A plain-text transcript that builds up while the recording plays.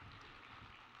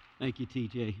Thank you,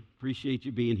 TJ. Appreciate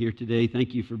you being here today.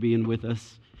 Thank you for being with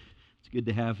us. It's good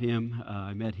to have him.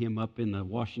 I met him up in the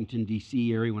Washington,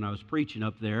 D.C. area when I was preaching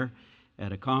up there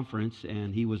at a conference,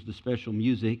 and he was the special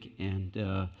music,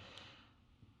 and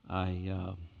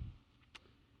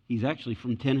he's actually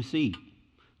from Tennessee.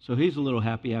 So he's a little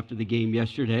happy after the game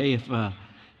yesterday.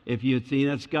 If you had seen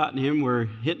that, Scott and him were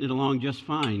hitting it along just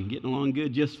fine, getting along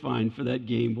good just fine for that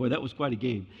game. Boy, that was quite a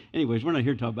game. Anyways, we're not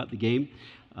here to talk about the game.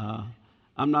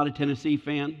 I'm not a Tennessee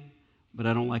fan, but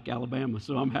I don't like Alabama,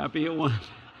 so I'm happy it won.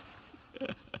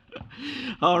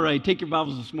 All right, take your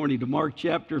Bibles this morning to Mark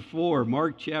chapter 4.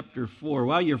 Mark chapter 4.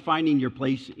 While you're finding your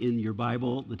place in your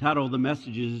Bible, the title of the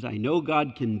message is, I Know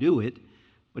God Can Do It,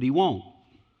 but He Won't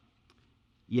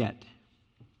Yet.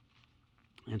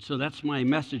 And so that's my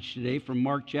message today from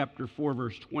Mark chapter 4,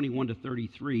 verse 21 to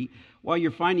 33. While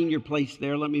you're finding your place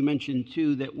there, let me mention,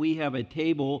 too, that we have a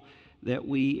table that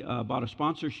we bought, a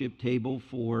sponsorship table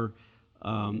for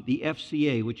the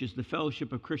FCA, which is the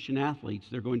Fellowship of Christian Athletes.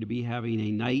 They're going to be having a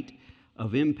night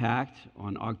of impact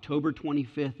on October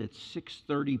 25th at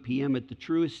 6:30 p.m. at the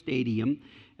Truist Stadium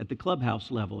at the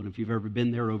clubhouse level. And if you've ever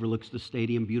been there, overlooks the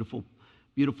stadium, beautiful,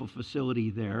 beautiful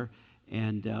facility there.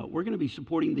 And we're going to be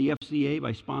supporting the FCA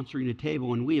by sponsoring a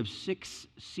table, and we have 6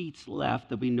 seats left.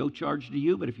 There'll be no charge to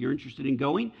you, but if you're interested in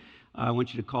going, I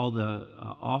want you to call the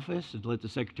office and let the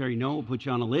secretary know. We'll put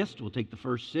you on a list. We'll take the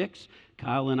first 6.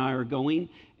 Kyle and I are going,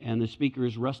 and the speaker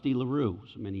is Rusty LaRue.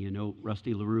 So many of you know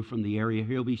Rusty LaRue from the area.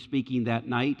 He'll be speaking that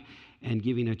night and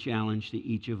giving a challenge to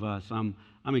each of us. I'm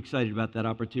excited about that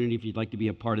opportunity. If you'd like to be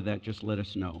a part of that, just let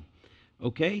us know.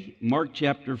 Okay, Mark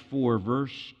chapter 4,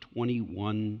 verse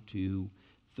 21 to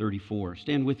 34.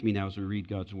 Stand with me now as we read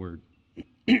God's Word.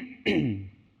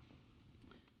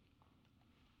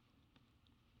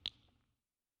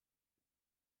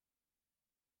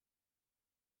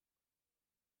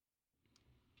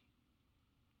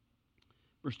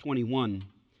 Verse 21,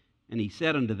 and he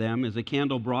said unto them, Is a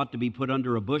candle brought to be put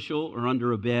under a bushel or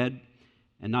under a bed,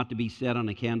 and not to be set on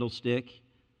a candlestick?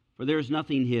 For there is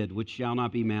nothing hid which shall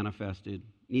not be manifested,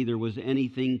 neither was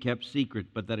anything kept secret,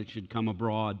 but that it should come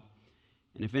abroad.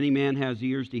 And if any man has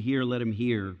ears to hear, let him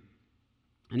hear.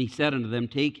 And he said unto them,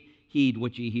 Take heed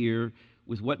what ye hear.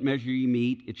 With what measure ye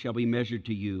mete, it shall be measured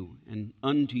to you. And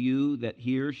unto you that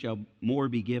hear shall more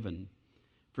be given.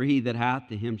 For he that hath,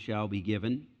 to him shall be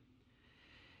given.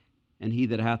 And he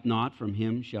that hath not, from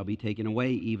him shall be taken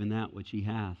away even that which he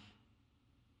hath.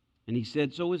 And he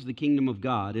said, So is the kingdom of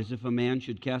God, as if a man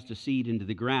should cast a seed into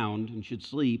the ground, and should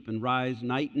sleep, and rise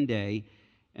night and day,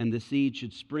 and the seed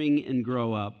should spring and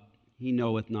grow up, he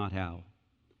knoweth not how.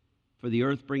 For the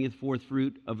earth bringeth forth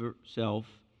fruit of herself,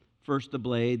 first the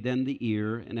blade, then the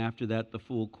ear, and after that the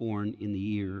full corn in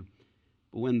the ear.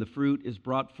 But when the fruit is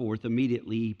brought forth,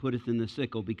 immediately he putteth in the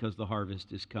sickle, because the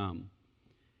harvest is come.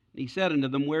 And he said unto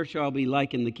them, Where shall we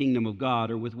liken the kingdom of God,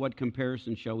 or with what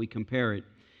comparison shall we compare it?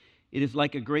 It is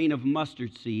like a grain of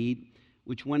mustard seed,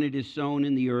 which when it is sown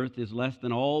in the earth is less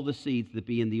than all the seeds that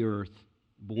be in the earth.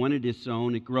 But when it is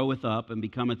sown, it groweth up, and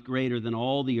becometh greater than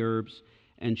all the herbs,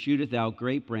 and shooteth out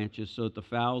great branches, so that the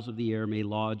fowls of the air may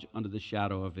lodge under the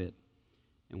shadow of it.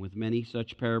 And with many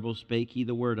such parables spake he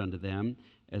the word unto them,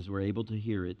 as were able to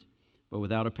hear it. But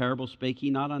without a parable spake he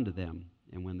not unto them.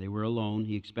 And when they were alone,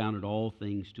 he expounded all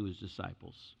things to his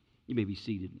disciples. You may be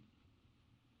seated.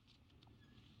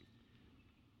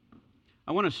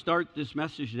 I want to start this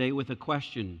message today with a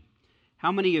question.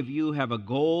 How many of you have a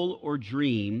goal or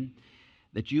dream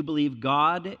that you believe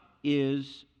it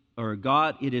is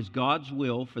God's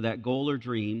will for that goal or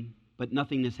dream, but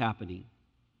nothing is happening?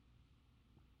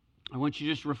 I want you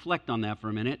to just reflect on that for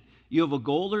a minute. You have a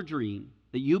goal or dream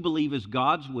that you believe is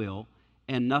God's will,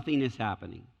 and nothing is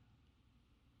happening.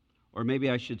 Or maybe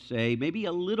I should say, maybe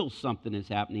a little something is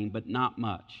happening, but not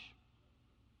much.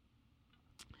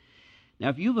 Now,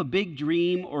 if you have a big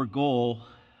dream or goal,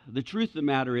 the truth of the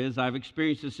matter is, I've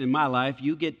experienced this in my life,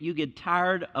 you get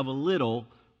tired of a little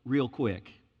real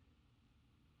quick.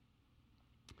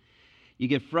 You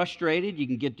get frustrated, you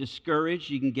can get discouraged,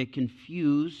 you can get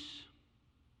confused.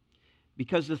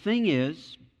 Because the thing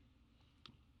is,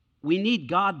 we need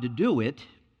God to do it,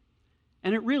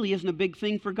 and it really isn't a big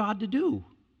thing for God to do.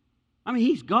 I mean,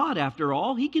 He's God after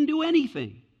all. He can do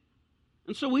anything.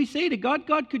 And so we say to God,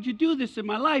 God, could you do this in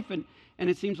my life? And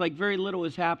it seems like very little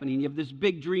is happening. You have this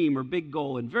big dream or big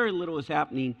goal, and very little is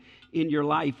happening in your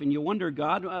life. And you wonder,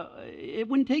 God, it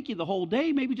wouldn't take you the whole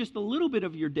day, maybe just a little bit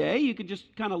of your day. You could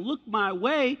just kind of look my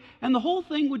way, and the whole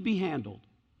thing would be handled.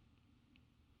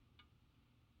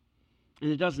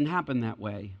 And it doesn't happen that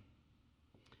way.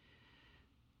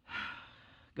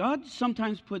 God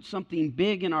sometimes puts something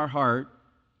big in our heart,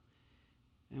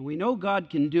 And we know God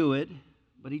can do it,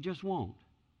 but He just won't.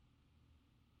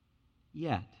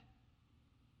 Yet.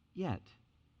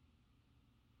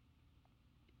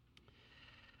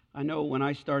 I know when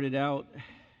I started out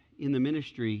in the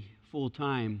ministry full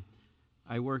time,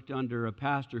 I worked under a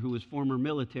pastor who was former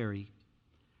military.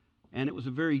 And it was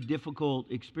a very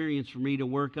difficult experience for me to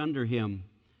work under him.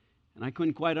 And I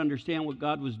couldn't quite understand what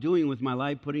God was doing with my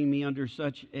life, putting me under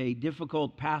such a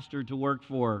difficult pastor to work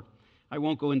for. I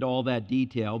won't go into all that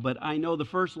detail, but I know the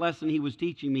first lesson he was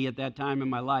teaching me at that time in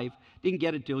my life, didn't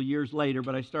get it till years later,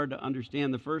 but I started to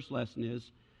understand the first lesson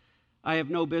is, I have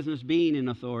no business being in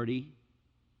authority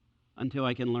until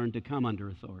I can learn to come under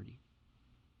authority.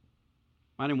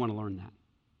 I didn't want to learn that.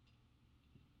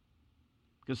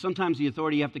 Because sometimes the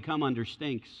authority you have to come under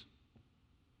stinks.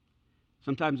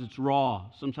 Sometimes it's raw.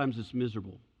 Sometimes it's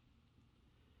miserable.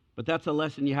 But that's a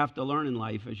lesson you have to learn in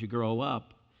life as you grow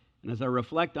up. And as I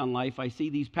reflect on life, I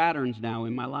see these patterns now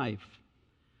in my life.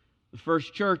 The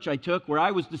first church I took, where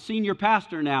I was the senior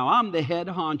pastor now, I'm the head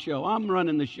honcho, I'm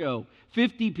running the show,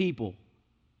 50 people.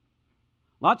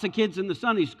 Lots of kids in the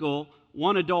Sunday school,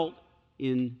 one adult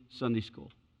in Sunday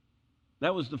school.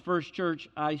 That was the first church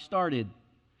I started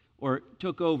or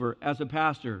took over as a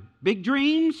pastor. Big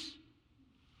dreams,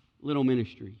 little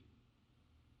ministry.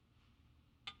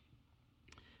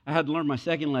 I had to learn my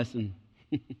second lesson.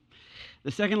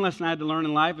 The second lesson I had to learn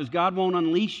in life is God won't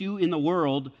unleash you in the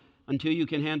world until you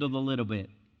can handle the little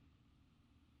bit.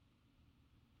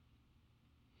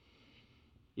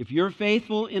 If you're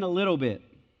faithful in a little bit,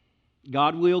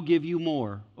 God will give you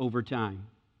more over time.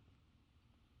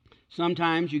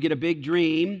 Sometimes you get a big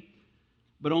dream,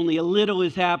 but only a little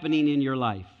is happening in your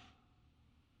life.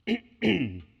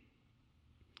 That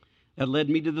led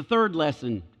me to the third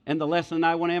lesson, and the lesson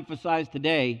I want to emphasize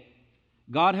today.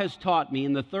 God has taught me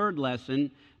in the third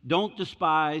lesson, don't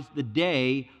despise the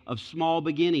day of small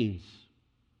beginnings.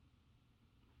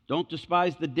 Don't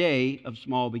despise the day of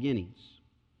small beginnings.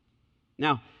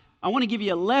 Now, I want to give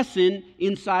you a lesson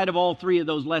inside of all three of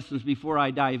those lessons before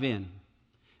I dive in.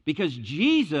 Because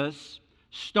Jesus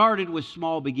started with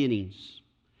small beginnings.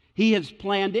 He has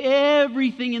planned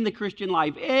everything in the Christian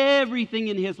life, everything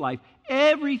in His life,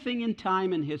 everything in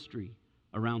time and history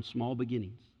around small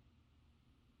beginnings.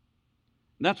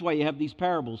 And that's why you have these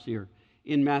parables here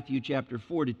in Matthew chapter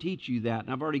 4 to teach you that.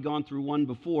 And I've already gone through one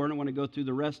before, and I want to go through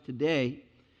the rest today.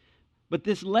 But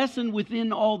this lesson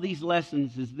within all these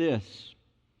lessons is this.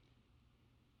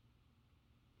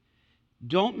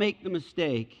 Don't make the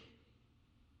mistake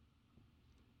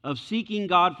of seeking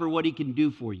God for what He can do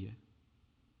for you.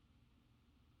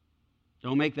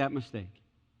 Don't make that mistake.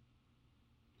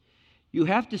 You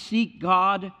have to seek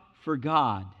God for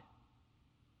God.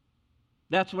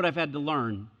 That's what I've had to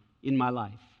learn in my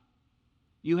life.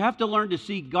 You have to learn to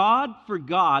seek God for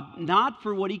God, not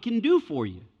for what He can do for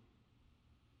you.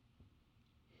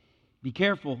 Be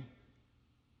careful.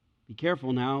 Be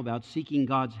careful now about seeking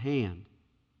God's hand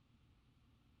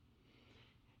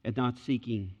and not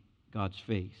seeking God's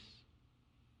face.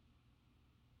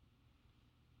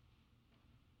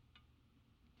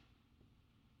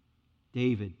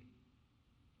 David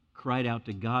cried out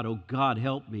to God, "Oh God,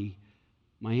 help me.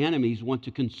 My enemies want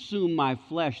to consume my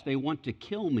flesh. They want to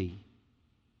kill me.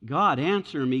 God,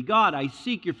 answer me. God, I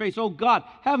seek your face. Oh God,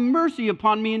 have mercy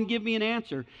upon me and give me an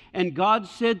answer." And God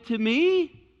said to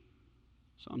me,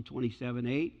 Psalm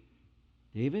 27:8,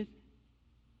 David,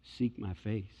 seek my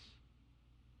face.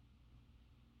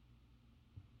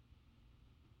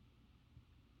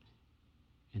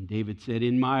 And David said,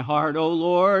 in my heart, O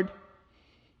Lord,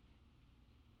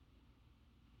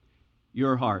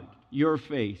 your heart, your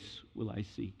face will I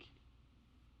seek.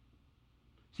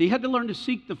 So he had to learn to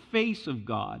seek the face of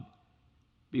God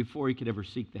before he could ever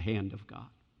seek the hand of God.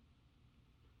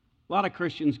 A lot of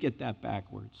Christians get that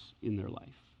backwards in their life.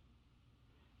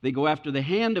 They go after the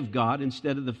hand of God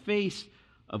instead of the face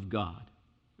of God.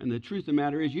 And the truth of the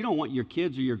matter is, you don't want your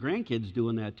kids or your grandkids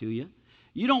doing that to you.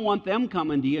 You don't want them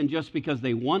coming to you and just because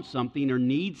they want something or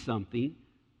need something.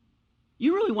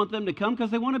 You really want them to come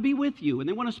because they want to be with you and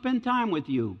they want to spend time with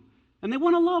you and they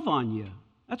want to love on you.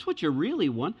 That's what you really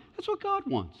want. That's what God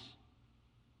wants.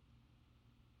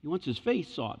 He wants His face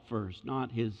sought first,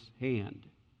 not His hand.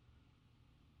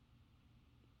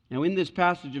 Now, in this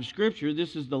passage of Scripture,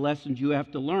 this is the lessons you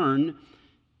have to learn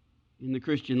in the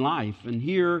Christian life. And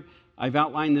here, I've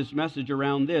outlined this message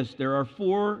around this. There are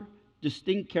 4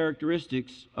 distinct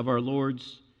characteristics of our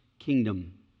Lord's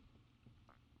kingdom.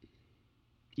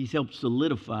 He's helped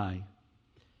solidify,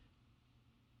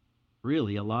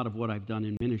 really, a lot of what I've done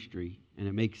in ministry. And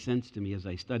it makes sense to me as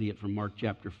I study it from Mark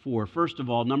chapter 4. First of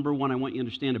all, number one, I want you to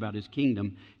understand about His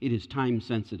kingdom. It is time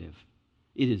sensitive.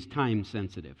 It is time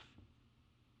sensitive.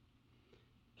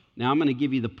 Now I'm going to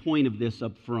give you the point of this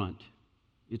up front.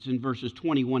 It's in verses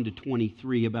 21 to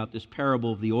 23 about this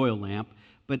parable of the oil lamp,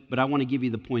 but I want to give you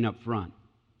the point up front.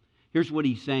 Here's what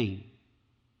he's saying.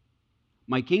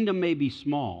 My kingdom may be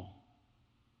small,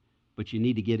 but you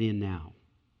need to get in now.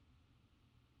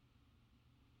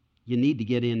 You need to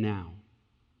get in now.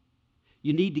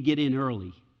 You need to get in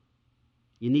early.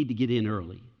 You need to get in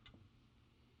early.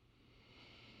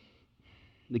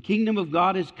 The kingdom of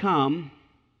God has come,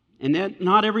 and that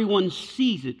not everyone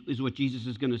sees it, is what Jesus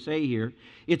is going to say here.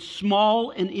 It's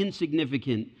small and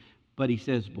insignificant, but he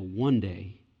says, but one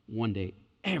day,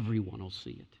 everyone will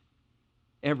see it.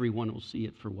 Everyone will see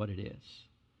it for what it is.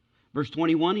 Verse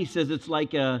 21, he says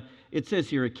it says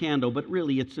here a candle, but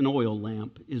really it's an oil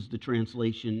lamp is the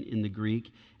translation in the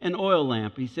Greek. An oil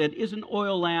lamp, he said, is an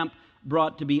oil lamp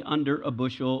brought to be under a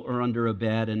bushel or under a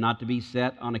bed and not to be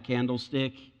set on a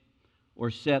candlestick or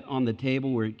set on the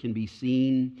table where it can be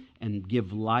seen and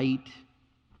give light?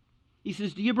 He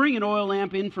says, do you bring an oil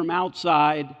lamp in from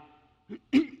outside?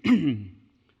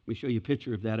 Let me show you a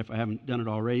picture of that if I haven't done it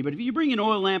already. But if you bring an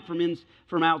oil lamp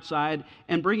from outside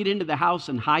and bring it into the house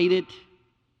and hide it,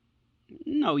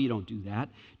 no, you don't do that.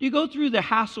 Do you go through the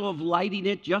hassle of lighting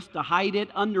it just to hide it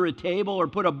under a table or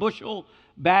put a bushel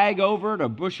bag over it, a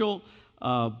bushel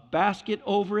basket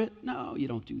over it? No, you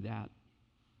don't do that.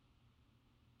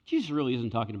 Jesus really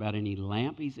isn't talking about any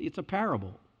lamp. It's a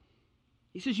parable.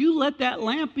 He says, you let that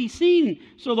lamp be seen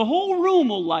so the whole room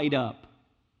will light up.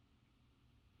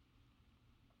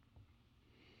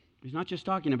 He's not just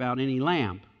talking about any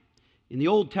lamp. In the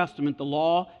Old Testament, the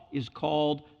law is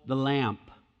called the lamp.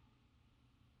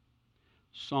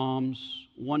 Psalms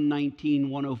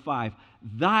 119, 105.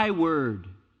 Thy word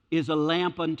is a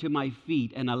lamp unto my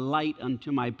feet and a light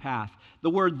unto my path.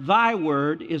 The word thy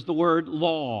word is the word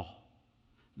law.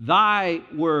 Thy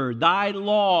word, thy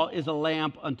law is a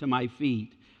lamp unto my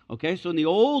feet. Okay, so in the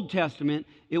Old Testament,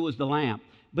 it was the lamp.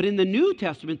 But in the New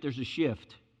Testament, there's a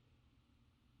shift.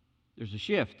 There's a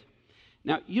shift.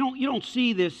 Now, you don't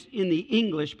see this in the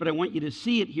English, but I want you to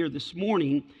see it here this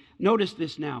morning. Notice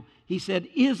this now. He said,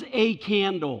 is a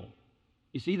candle.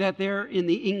 You see that there in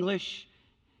the English?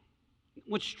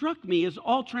 What struck me is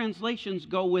all translations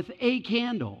go with a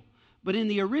candle. But in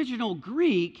the original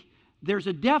Greek, there's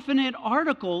a definite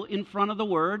article in front of the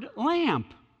word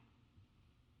lamp.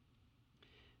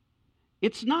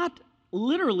 It's not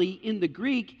literally in the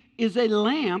Greek, is a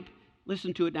lamp.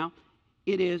 Listen to it now.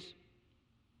 It is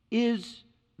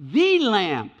the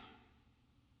lamp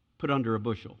put under a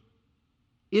bushel?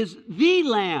 Is the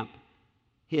lamp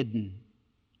hidden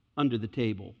under the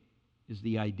table? Is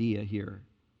the idea here.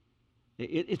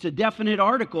 It's a definite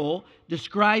article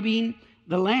describing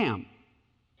the lamp.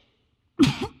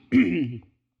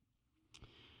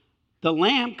 The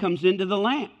lamp comes into the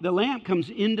lamp. The lamp comes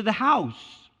into the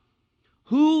house.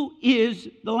 Who is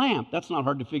the lamp? That's not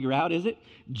hard to figure out, is it?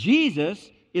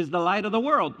 Jesus is the light of the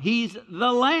world. He's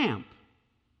the lamp.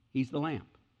 He's the lamp.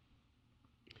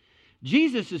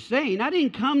 Jesus is saying, I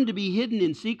didn't come to be hidden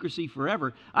in secrecy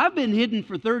forever. I've been hidden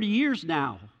for 30 years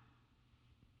now.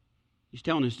 He's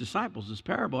telling his disciples this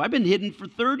parable. I've been hidden for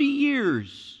 30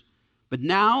 years. But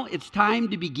now it's time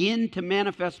to begin to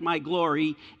manifest my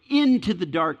glory into the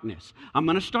darkness. I'm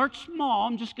going to start small.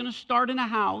 I'm just going to start in a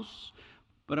house.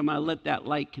 But I'm going to let that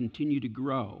light continue to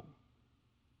grow.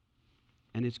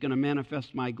 And it's going to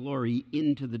manifest my glory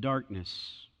into the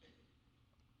darkness.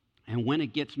 And when it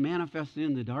gets manifested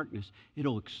in the darkness,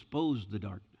 it'll expose the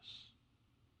darkness.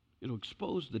 It'll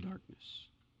expose the darkness.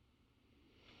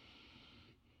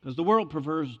 Because the world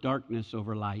prefers darkness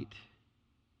over light.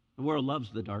 The world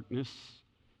loves the darkness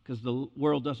because the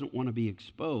world doesn't want to be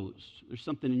exposed. There's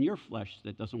something in your flesh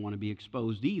that doesn't want to be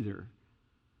exposed either.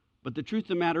 But the truth of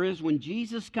the matter is, when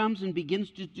Jesus comes and begins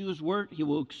to do his work, he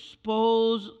will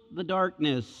expose the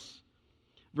darkness.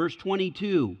 Verse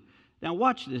 22. Now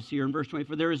watch this here in verse 20.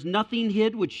 For there is nothing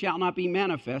hid which shall not be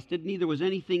manifested, neither was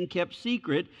anything kept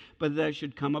secret, but that it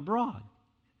should come abroad.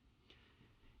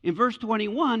 In verse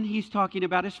 21, he's talking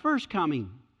about his first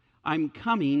coming. I'm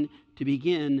coming to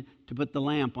begin to put the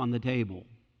lamp on the table.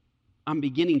 I'm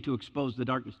beginning to expose the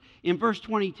darkness. In verse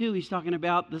 22, he's talking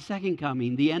about the second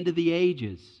coming, the end of the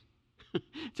ages.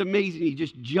 It's amazing. He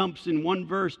just jumps in one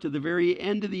verse to the very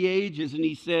end of the ages, and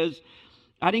he says,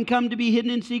 I didn't come to be hidden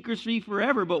in secrecy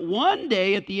forever, but one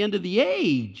day at the end of the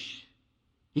age,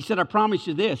 he said, I promise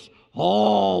you this,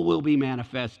 all will be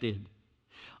manifested.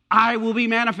 I will be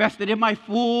manifested in my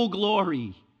full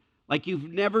glory, like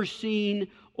you've never seen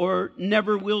or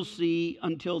never will see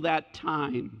until that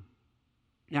time.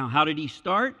 Now, how did he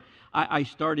start? I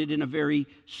started in a very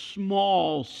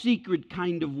small, secret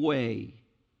kind of way.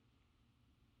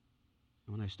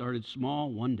 When I started small,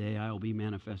 one day I will be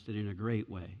manifested in a great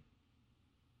way.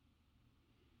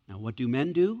 Now, what do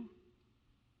men do?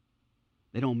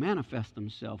 They don't manifest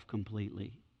themselves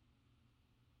completely.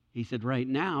 He said, right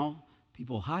now,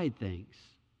 people hide things.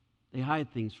 They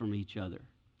hide things from each other.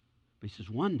 But he says,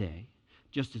 one day,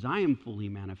 just as I am fully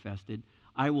manifested,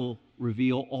 I will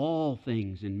reveal all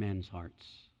things in men's hearts.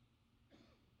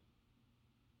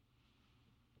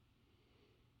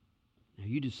 Now,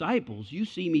 you disciples, you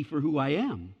see me for who I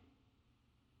am,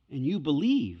 and you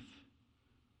believe.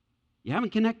 You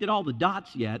haven't connected all the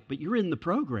dots yet, but you're in the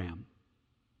program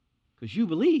because you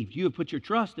believed. You have put your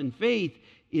trust and faith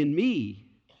in me.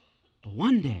 But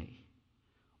one day,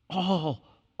 all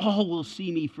will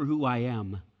see me for who I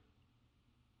am.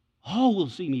 All will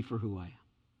see me for who I am.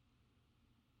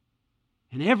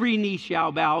 And every knee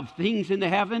shall bow of things in the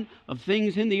heaven, of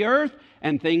things in the earth,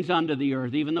 and things under the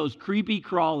earth. Even those creepy,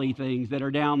 crawly things that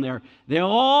are down there. They'll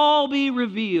all be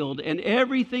revealed. And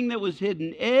everything that was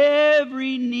hidden,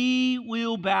 every knee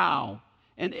will bow.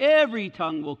 And every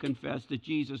tongue will confess that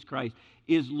Jesus Christ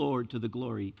is Lord to the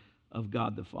glory of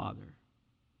God the Father.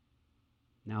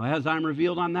 Now, as I'm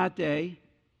revealed on that day,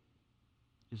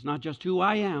 it's not just who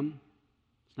I am.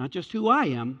 It's not just who I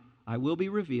am. I will be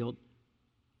revealed.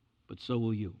 But so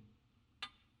will you.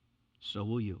 So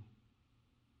will you.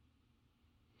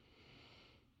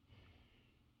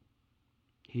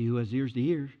 He who has ears to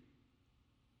hear,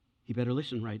 he better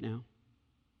listen right now.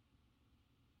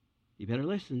 You better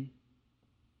listen.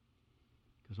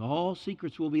 Because all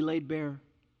secrets will be laid bare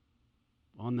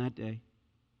on that day.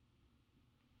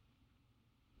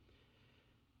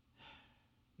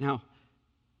 Now,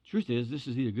 truth is, this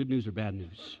is either good news or bad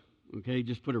news. Okay,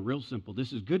 just put it real simple.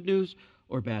 This is good news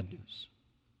or bad news.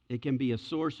 It can be a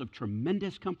source of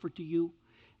tremendous comfort to you,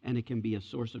 and it can be a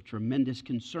source of tremendous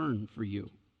concern for you.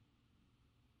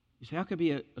 You say, how could it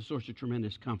be a source of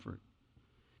tremendous comfort?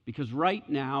 Because right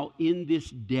now, in this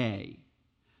day,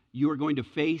 you are going to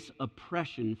face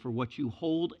oppression for what you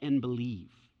hold and believe,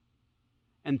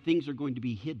 and things are going to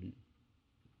be hidden.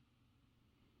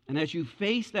 And as you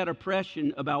face that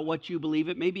oppression about what you believe,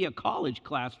 it may be a college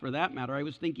class for that matter. I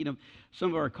was thinking of some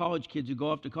of our college kids who go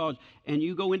off to college, and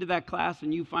you go into that class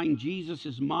and you find Jesus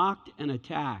is mocked and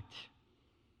attacked.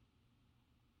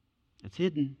 That's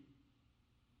hidden.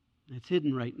 That's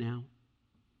hidden right now.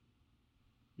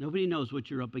 Nobody knows what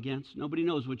you're up against. Nobody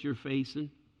knows what you're facing.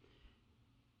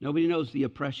 Nobody knows the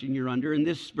oppression you're under. And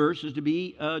this verse is to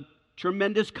be a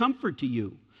tremendous comfort to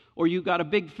you. Or you've got a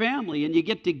big family and you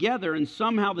get together and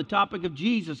somehow the topic of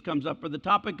Jesus comes up, or the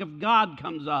topic of God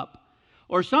comes up,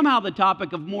 or somehow the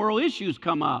topic of moral issues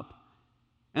come up,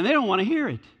 and they don't want to hear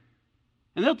it.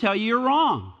 And they'll tell you you're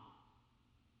wrong.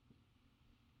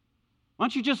 Why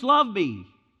don't you just love me?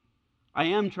 I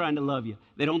am trying to love you.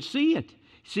 They don't see it.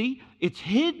 See, it's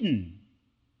hidden.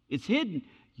 It's hidden.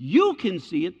 You can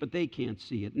see it, but they can't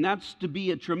see it. And that's to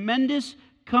be a tremendous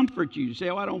comfort you. You say,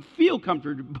 oh, I don't feel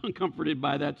comforted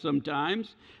by that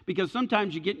sometimes, because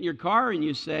sometimes you get in your car and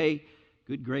you say,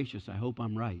 good gracious, I hope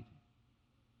I'm right.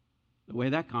 The way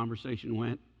that conversation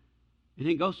went, it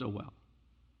didn't go so well.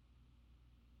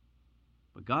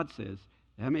 But God says,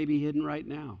 that may be hidden right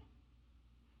now,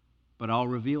 but I'll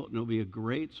reveal it, and it'll be a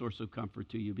great source of comfort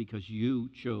to you because you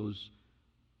chose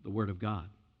the Word of God.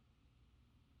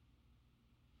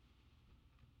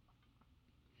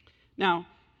 Now,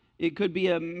 it could be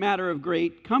a matter of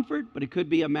great comfort, but it could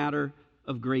be a matter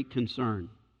of great concern.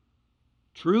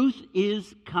 Truth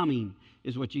is coming,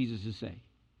 is what Jesus is saying.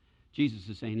 Jesus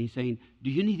is saying, he's saying, do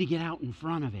you need to get out in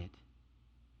front of it?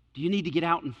 Do you need to get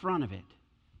out in front of it?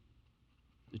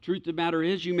 The truth of the matter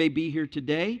is, you may be here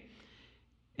today,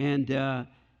 and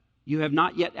you have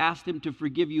not yet asked him to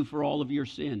forgive you for all of your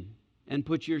sin and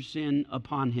put your sin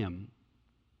upon him.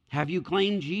 Have you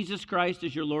claimed Jesus Christ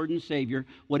as your Lord and Savior?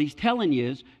 What he's telling you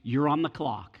is, you're on the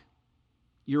clock.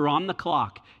 You're on the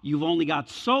clock. You've only got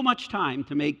so much time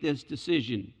to make this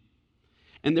decision.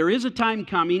 And there is a time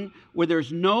coming where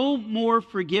there's no more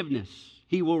forgiveness.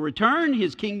 He will return,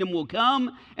 his kingdom will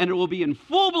come, and it will be in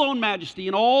full-blown majesty,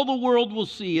 and all the world will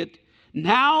see it.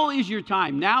 Now is your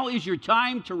time. Now is your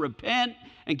time to repent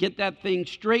and get that thing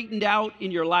straightened out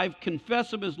in your life.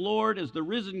 Confess him as Lord, as the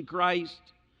risen Christ,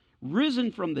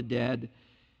 risen from the dead,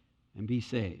 and be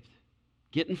saved.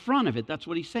 Get in front of it. That's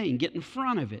what he's saying. Get in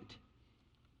front of it.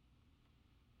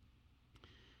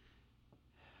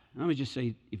 Let me just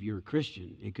say, if you're a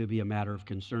Christian, it could be a matter of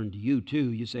concern to you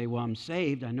too. You say, well, I'm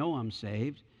saved. I know I'm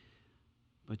saved.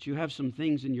 But you have some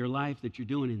things in your life that you're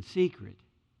doing in secret.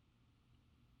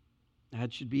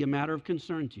 That should be a matter of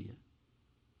concern to you.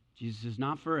 Jesus says,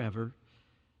 not forever,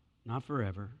 not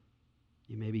forever.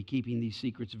 You may be keeping these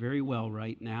secrets very well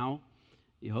right now.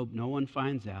 You hope no one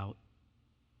finds out.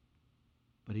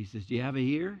 But he says, do you have an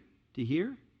ear to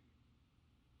hear?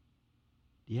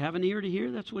 Do you have an ear to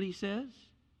hear? That's what he says.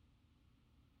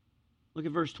 Look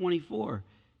at verse 24.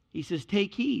 He says,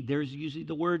 take heed. There's usually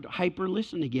the word hyper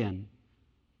listen again.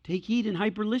 Take heed and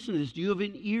hyper listen to this. Do you have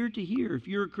an ear to hear? If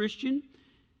you're a Christian,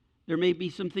 there may be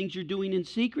some things you're doing in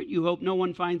secret. You hope no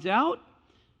one finds out.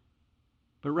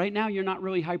 But right now, you're not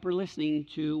really hyper listening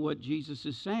to what Jesus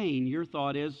is saying. Your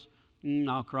thought is,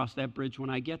 I'll cross that bridge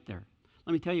when I get there.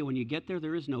 Let me tell you, when you get there,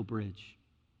 there is no bridge.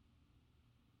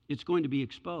 It's going to be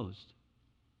exposed.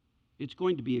 It's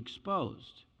going to be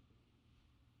exposed.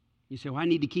 You say, well, I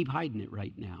need to keep hiding it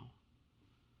right now.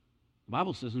 The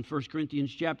Bible says in 1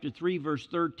 Corinthians chapter 3, verse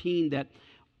 13, that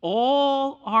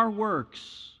all our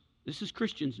works, this is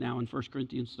Christians now in 1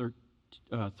 Corinthians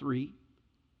 3,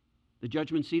 the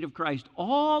judgment seat of Christ,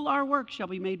 all our works shall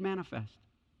be made manifest.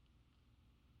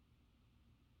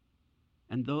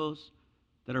 And those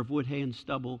that are of wood, hay, and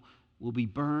stubble will be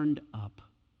burned up.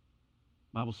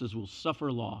 The Bible says we'll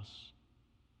suffer loss.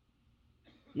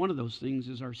 One of those things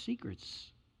is our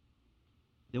secrets.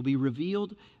 They'll be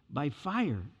revealed by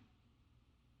fire.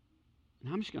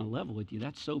 And I'm just going to level with you.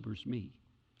 That sobers me.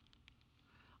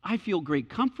 I feel great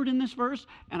comfort in this verse,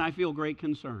 and I feel great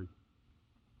concern.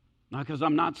 Not because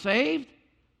I'm not saved,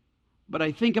 but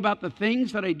I think about the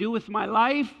things that I do with my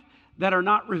life that are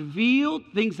not revealed,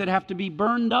 things that have to be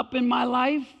burned up in my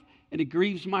life, and it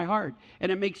grieves my heart.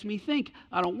 And it makes me think,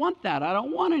 I don't want that. I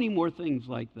don't want any more things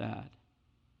like that.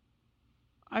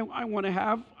 I want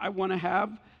to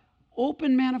have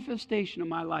open manifestation of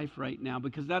my life right now,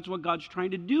 because that's what God's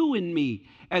trying to do in me.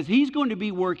 As He's going to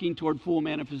be working toward full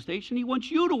manifestation, He wants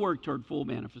you to work toward full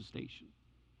manifestation.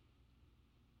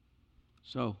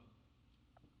 So,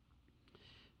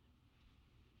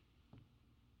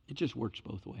 it just works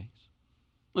both ways.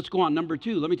 Let's go on. Number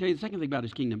 2, let me tell you the second thing about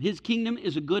His kingdom. His kingdom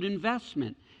is a good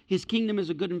investment. His kingdom is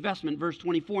a good investment. Verse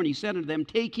 24, and He said unto them,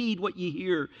 take heed what ye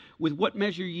hear. With what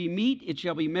measure ye mete, it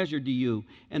shall be measured to you.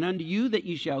 And unto you that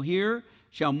ye shall hear,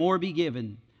 shall more be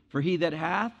given. For he that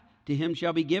hath, to him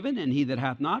shall be given, and he that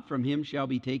hath not, from him shall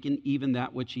be taken even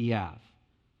that which he hath.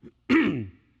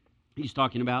 He's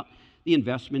talking about the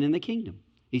investment in the kingdom.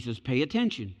 He says, pay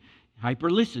attention. Hyper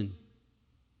listen.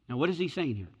 Now, what is he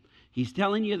saying here? He's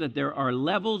telling you that there are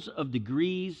levels of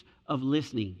degrees of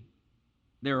listening.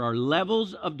 There are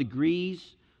levels of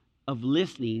degrees of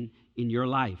listening in your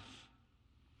life.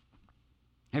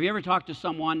 Have you ever talked to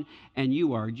someone and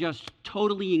you are just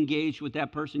totally engaged with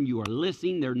that person? You are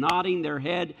listening, they're nodding their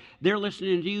head, they're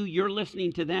listening to you, you're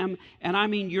listening to them, and I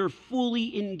mean you're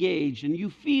fully engaged and you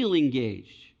feel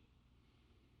engaged.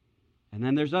 And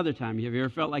then there's other times, have you ever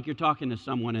felt like you're talking to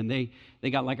someone and they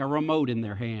got like a remote in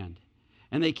their hand?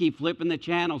 And they keep flipping the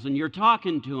channels, and you're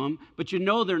talking to them, but you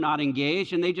know they're not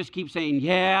engaged, and they just keep saying,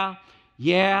 yeah,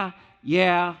 yeah,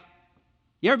 yeah.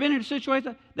 You ever been in a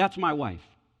situation? That's my wife.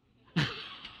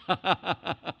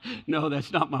 No,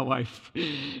 that's not my wife.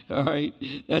 All right?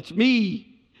 That's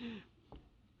me.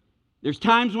 There's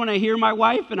times when I hear my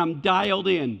wife, and I'm dialed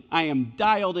in. I am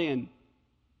dialed in.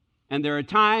 And there are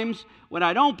times when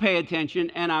I don't pay attention,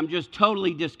 and I'm just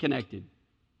totally disconnected.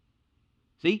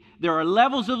 See, there are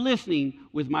levels of listening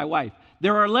with my wife.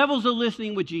 There are levels of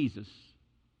listening with Jesus.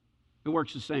 It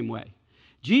works the same way.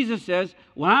 Jesus says,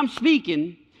 when I'm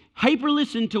speaking, hyper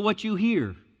listen to what you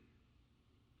hear.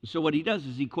 So what he does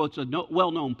is he quotes a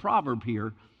well-known proverb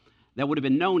here that would have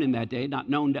been known in that day, not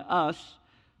known to us,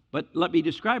 but let me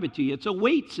describe it to you. It's a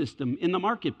weight system in the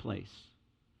marketplace.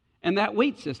 And that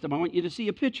weight system, I want you to see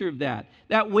a picture of that.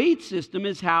 That weight system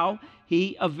is how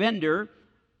a vendor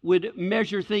would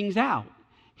measure things out.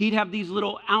 He'd have these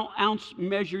little ounce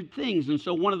measured things. And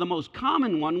so one of the most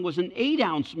common one was an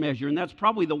 8-ounce measure, and that's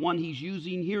probably the one he's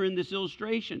using here in this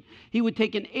illustration. He would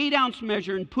take an 8-ounce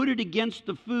measure and put it against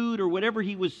the food or whatever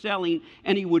he was selling,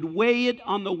 and he would weigh it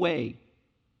on the weigh.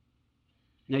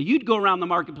 Now, you'd go around the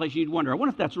marketplace and you'd wonder, I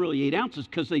wonder if that's really 8 ounces,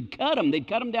 because they'd cut them. They'd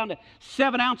cut them down to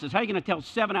 7 ounces. How are you going to tell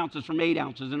 7 ounces from 8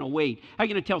 ounces in a weight? How are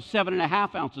you going to tell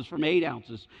 7.5 ounces from 8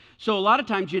 ounces? So a lot of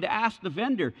times you'd ask the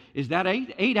vendor, is that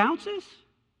 8 ounces?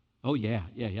 Oh, yeah,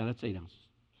 that's 8 ounces.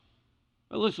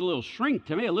 Well, it's a little shrink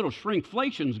to me. A little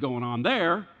shrinkflation's going on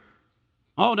there.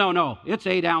 Oh, no, it's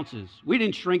 8 ounces. We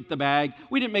didn't shrink the bag.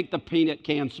 We didn't make the peanut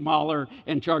can smaller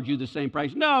and charge you the same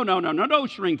price. No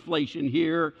shrinkflation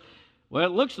here. Well,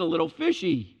 it looks a little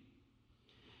fishy.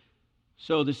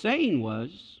 So the saying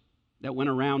was that went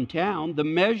around town, the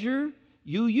measure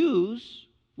you use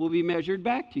will be measured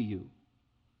back to you.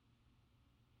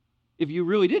 If you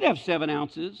really did have 7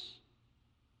 ounces,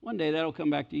 one day that'll come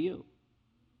back to you.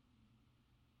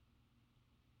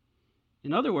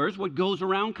 In other words, what goes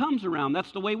around comes around.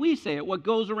 That's the way we say it. What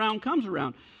goes around comes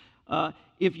around.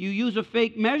 If you use a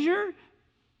fake measure,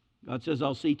 God says,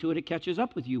 I'll see to it catches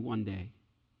up with you one day.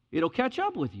 It'll catch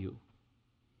up with you.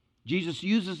 Jesus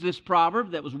uses this proverb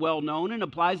that was well known and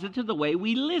applies it to the way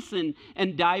we listen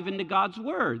and dive into God's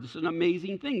Word. This is an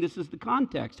amazing thing. This is the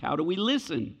context. How do we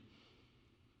listen?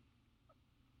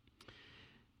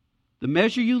 The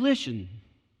measure you listen,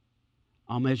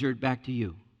 I'll measure it back to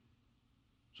you.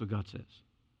 That's what God says.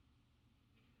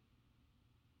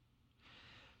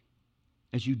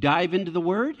 As you dive into the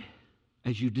Word,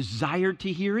 as you desire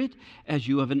to hear it, as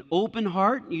you have an open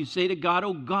heart, and you say to God,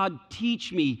 oh God,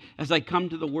 teach me as I come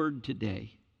to the Word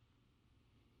today.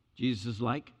 Jesus is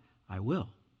like, I will.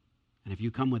 And if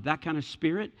you come with that kind of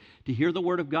spirit to hear the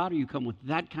Word of God, or you come with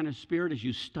that kind of spirit as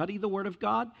you study the Word of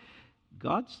God,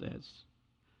 God says,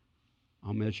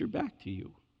 I'll measure back to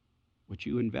you what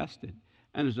you invested.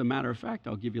 And as a matter of fact,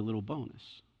 I'll give you a little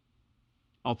bonus.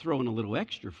 I'll throw in a little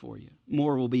extra for you.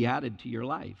 More will be added to your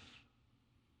life.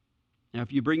 Now,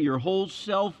 if you bring your whole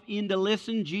self in to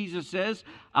listen, Jesus says,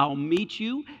 I'll meet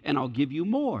you and I'll give you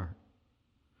more.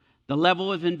 The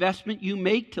level of investment you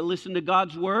make to listen to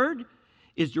God's Word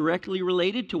is directly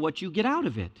related to what you get out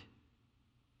of it.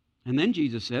 And then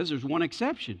Jesus says there's one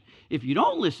exception. If you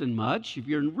don't listen much, if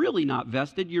you're really not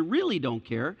vested, you really don't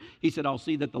care, he said, I'll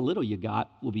see that the little you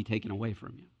got will be taken away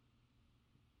from you.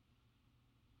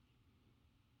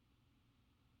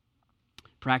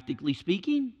 Practically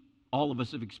speaking, all of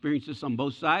us have experienced this on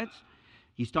both sides.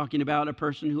 He's talking about a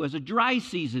person who has a dry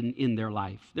season in their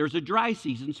life. There's a dry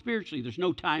season spiritually. There's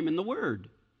no time in the Word.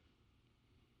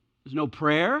 There's no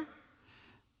prayer.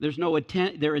 There's no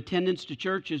their attendance to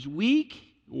church is weak.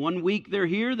 1 week they're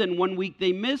here, then 1 week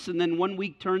they miss, and then 1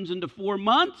 week turns into 4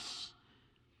 months.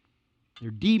 They're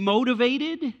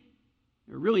demotivated.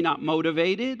 They're really not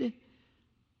motivated.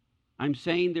 I'm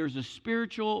saying there's a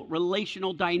spiritual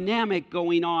relational dynamic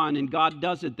going on, and God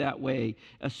does it that way.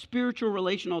 A spiritual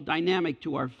relational dynamic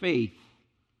to our faith.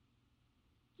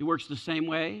 It works the same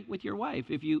way with your wife.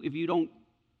 If you don't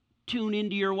tune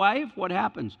into your wife, what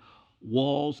happens?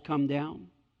 Walls come down,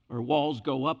 or walls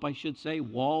go up, I should say.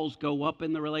 Walls go up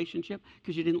in the relationship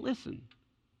because you didn't listen.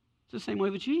 It's the same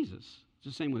way with Jesus. It's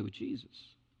the same way with Jesus.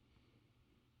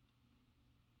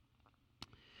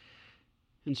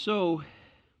 And so,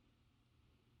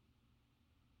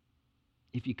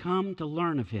 if you come to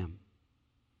learn of Him,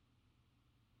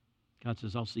 God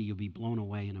says, I'll see you'll be blown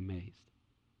away and amazed.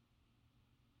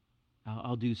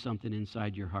 I'll do something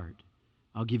inside your heart.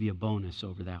 I'll give you a bonus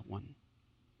over that one.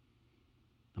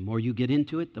 The more you get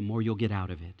into it, the more you'll get out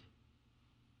of it.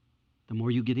 The more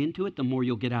you get into it, the more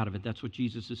you'll get out of it. That's what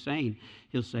Jesus is saying.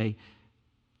 He'll say,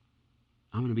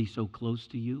 I'm going to be so close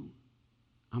to you.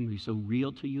 I'm going to be so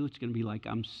real to you. It's going to be like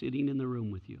I'm sitting in the room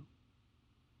with you.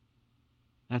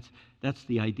 That's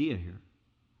the idea here.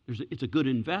 It's a good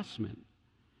investment.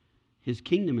 His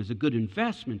kingdom is a good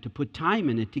investment to put time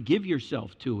in it, to give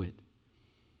yourself to it.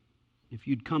 If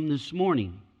you'd come this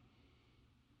morning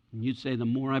and you'd say, the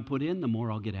more I put in, the more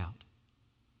I'll get out.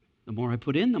 The more I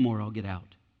put in, the more I'll get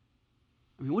out.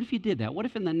 I mean, what if you did that? What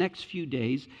if in the next few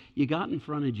days you got in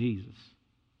front of Jesus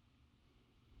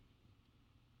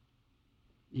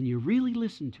and you really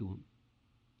listened to Him?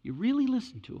 You really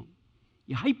listened to Him.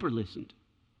 You hyper-listened.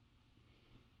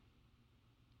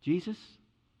 Jesus,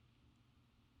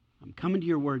 I'm coming to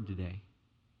your Word today,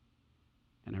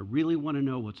 and I really want to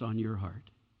know what's on your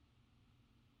heart.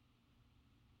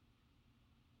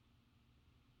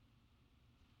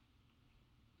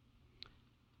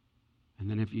 And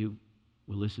then if you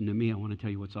will listen to me, I want to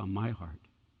tell you what's on my heart.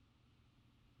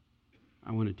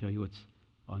 I want to tell you what's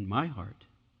on my heart.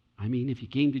 I mean, if you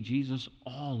came to Jesus,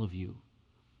 all of you,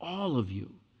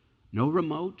 no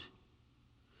remote,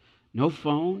 no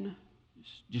phone,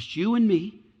 just you and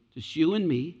me,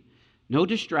 no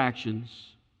distractions.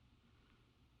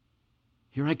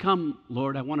 Here I come,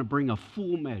 Lord, I want to bring a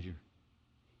full measure.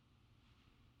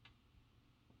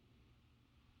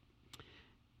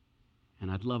 And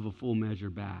I'd love a full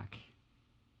measure back.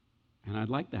 And I'd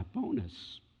like that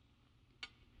bonus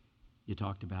you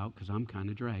talked about, because I'm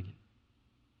kind of dragging.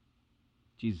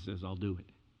 Jesus says, I'll do it.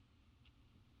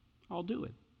 I'll do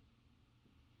it.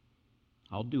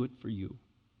 I'll do it for you.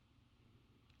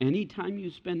 Anytime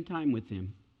you spend time with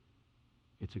Him,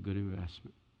 it's a good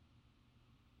investment.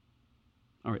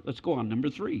 All right, let's go on.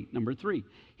 Number three.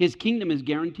 His kingdom is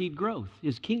guaranteed growth.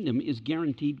 His kingdom is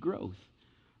guaranteed growth.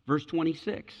 Verse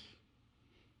 26.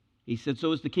 He said,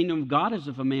 so is the kingdom of God as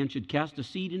if a man should cast a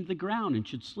seed into the ground and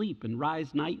should sleep and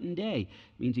rise night and day.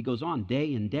 It means he goes on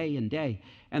day and day and day.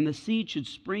 And the seed should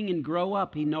spring and grow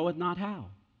up, he knoweth not how.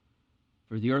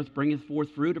 For the earth bringeth forth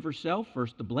fruit of herself,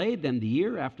 first the blade, then the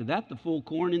ear, after that the full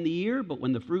corn in the ear. But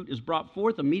when the fruit is brought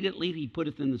forth, immediately he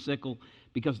putteth in the sickle,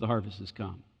 because the harvest is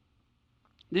come.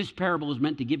 This parable is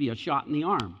meant to give you a shot in the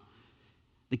arm.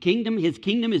 His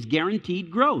kingdom is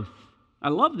guaranteed growth. I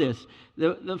love this.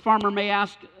 The farmer may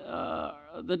ask,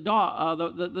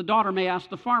 the daughter may ask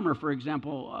the farmer, for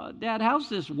example, Dad, how's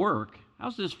this work?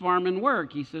 How's this farming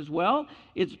work? He says, well,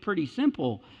 it's pretty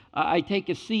simple. I take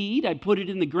a seed, I put it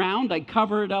in the ground, I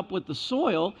cover it up with the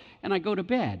soil, and I go to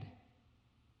bed.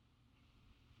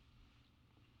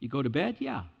 You go to bed?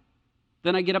 Yeah.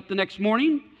 Then I get up the next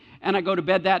morning, and I go to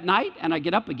bed that night, and I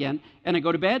get up again, and I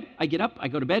go to bed, I get up, I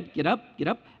go to bed, get up,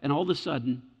 and all of a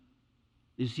sudden,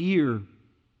 this ear,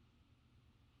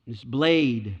 this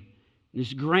blade,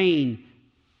 this grain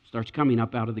starts coming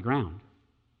up out of the ground.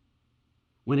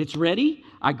 When it's ready,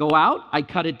 I go out, I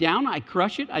cut it down, I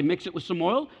crush it, I mix it with some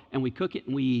oil, and we cook it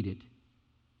and we eat it.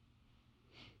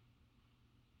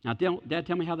 Now, Dad,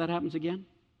 tell me how that happens again.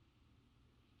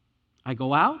 I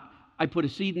go out, I put a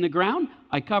seed in the ground,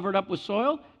 I cover it up with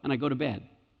soil, and I go to bed.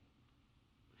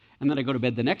 And then I go to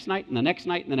bed the next night, and the next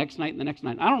night, and the next night, and the next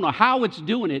night. I don't know how it's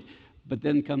doing it, but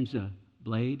then comes the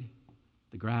blade,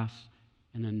 the grass,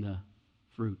 and then the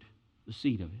fruit, the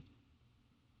seed of it.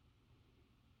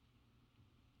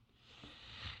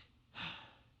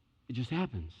 It just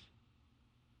happens.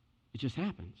 It just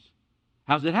happens.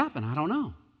 How's it happen? I don't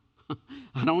know.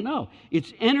 I don't know.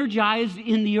 It's energized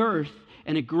in the earth,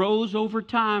 and it grows over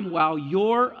time while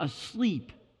you're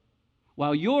asleep.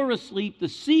 While you're asleep, the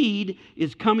seed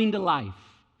is coming to life.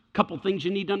 A couple things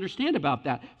you need to understand about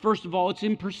that. First of all, it's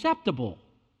imperceptible.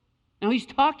 Now, he's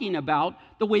talking about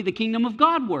the way the kingdom of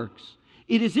God works.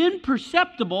 It is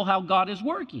imperceptible how God is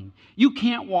working. You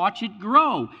can't watch it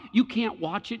grow. You can't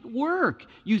watch it work.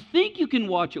 You think you can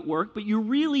watch it work, but you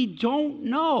really don't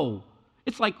know.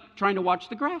 It's like trying to watch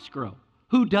the grass grow.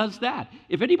 Who does that?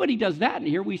 If anybody does that in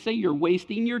here, we say you're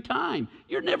wasting your time.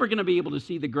 You're never going to be able to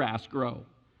see the grass grow.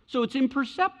 So it's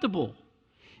imperceptible.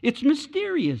 It's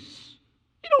mysterious.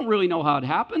 You don't really know how it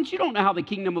happens. You don't know how the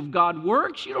kingdom of God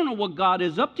works. You don't know what God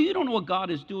is up to. You don't know what God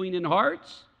is doing in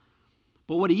hearts.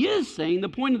 But what he is saying, the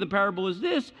point of the parable is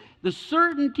this: the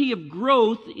certainty of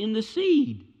growth in the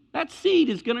seed. That seed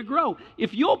is going to grow.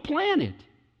 If you'll plant it,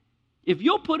 if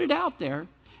you'll put it out there,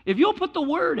 if you'll put the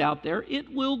word out there,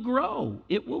 it will grow.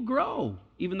 It will grow,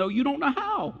 even though you don't know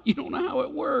how. You don't know how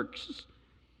it works.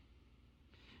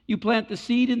 You plant the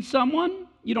seed in someone,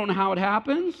 you don't know how it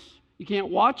happens. You can't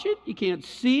watch it. You can't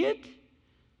see it.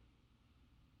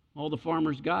 All the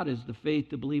farmer's got is the faith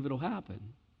to believe it'll happen.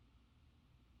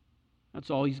 That's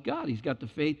all he's got. He's got the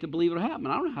faith to believe it'll happen.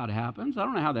 I don't know how it happens. I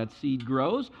don't know how that seed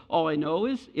grows. All I know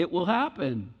is it will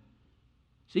happen.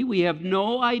 See, we have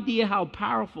no idea how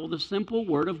powerful the simple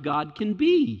word of God can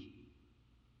be.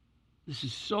 This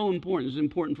is so important. It's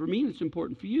important for me, and it's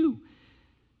important for you.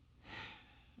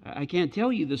 I can't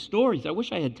tell you the stories. I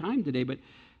wish I had time today, but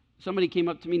somebody came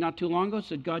up to me not too long ago and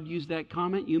said, God used that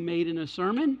comment you made in a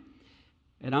sermon,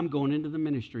 and I'm going into the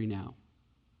ministry now.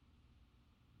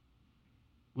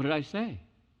 What did I say?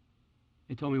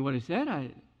 They told me what I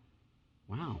said.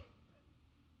 Wow.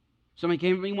 Somebody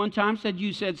came to me one time, said,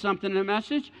 you said something in a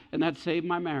message, and that saved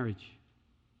my marriage.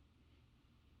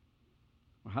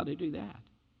 Well, how'd they do that?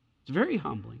 It's very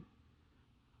humbling.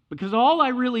 Because all I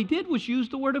really did was use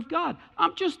the word of God.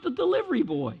 I'm just the delivery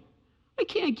boy. I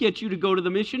can't get you to go to the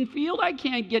mission field. I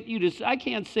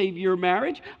can't save your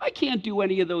marriage. I can't do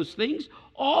any of those things.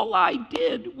 All I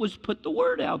did was put the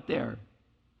word out there.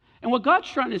 And what God's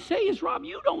trying to say is, Rob,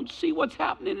 you don't see what's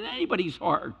happening in anybody's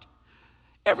heart.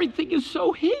 Everything is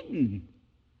so hidden.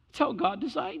 That's how God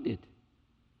designed it.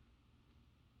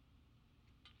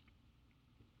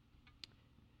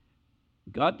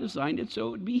 God designed it so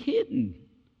it would be hidden.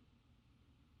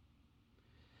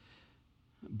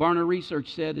 Barna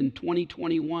Research said in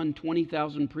 2021,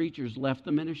 20,000 preachers left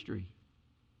the ministry.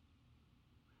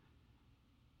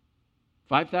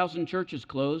 5,000 churches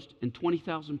closed, and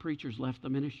 20,000 preachers left the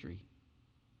ministry.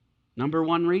 Number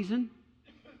one reason?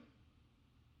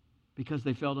 Because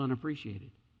they felt unappreciated.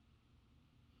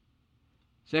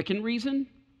 Second reason?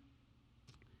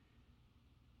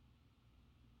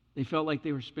 They felt like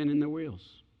they were spinning their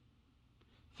wheels.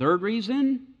 Third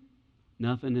reason?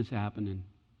 Nothing is happening.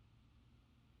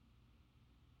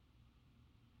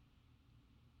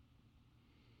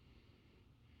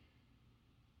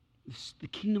 The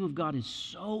kingdom of God is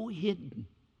so hidden.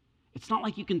 It's not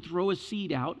like you can throw a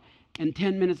seed out and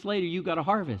 10 minutes later you got a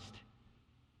harvest.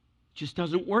 It just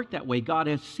doesn't work that way. God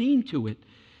has seen to it.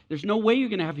 There's no way you're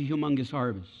going to have a humongous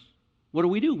harvest. What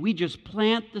do? We just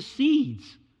plant the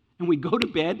seeds, and we go to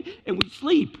bed, and we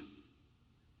sleep.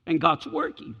 And God's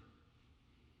working.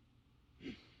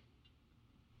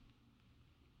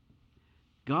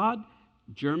 God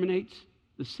germinates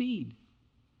the seed.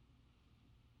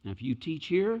 Now, if you teach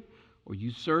here or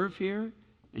you serve here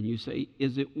and you say,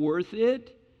 is it worth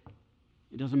it?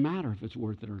 It doesn't matter if it's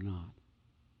worth it or not.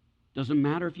 It doesn't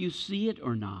matter if you see it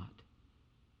or not.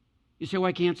 You say, well,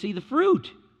 I can't see the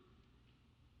fruit.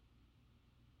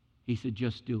 He said,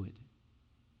 just do it.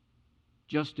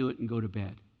 Just do it and go to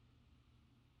bed.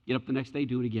 Get up the next day,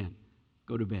 do it again.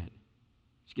 Go to bed.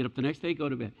 Just get up the next day, go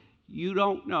to bed. You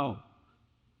don't know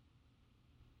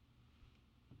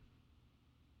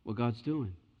what God's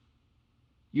doing.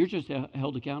 You're just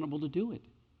held accountable to do it.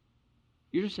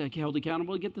 You're just held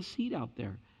accountable to get the seed out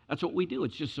there. That's what we do.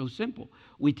 It's just so simple.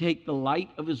 We take the light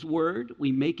of His Word,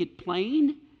 we make it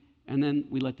plain, and then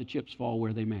we let the chips fall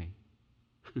where they may.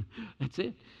 That's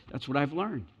it. That's what I've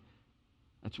learned.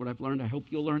 That's what I've learned. I hope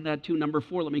you'll learn that too. Number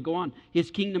 4, let me go on.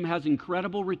 His kingdom has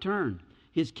incredible return.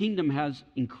 His kingdom has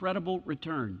incredible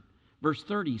return. Verse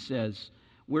 30 says,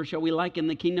 where shall we liken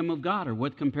the kingdom of God, or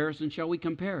what comparison shall we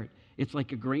compare it? It's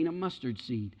like a grain of mustard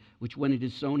seed, which when it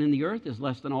is sown in the earth is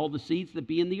less than all the seeds that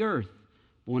be in the earth.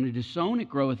 But when it is sown, it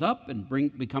groweth up and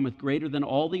becometh greater than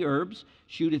all the herbs,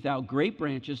 shooteth out great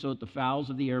branches, so that the fowls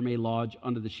of the air may lodge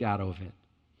under the shadow of it.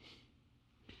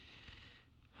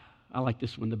 I like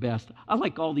this one the best. I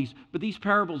like all these, but these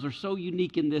parables are so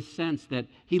unique in this sense that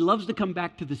He loves to come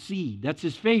back to the seed. That's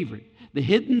His favorite. The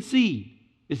hidden seed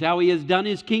is how He has done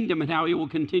His kingdom, and how He will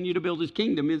continue to build His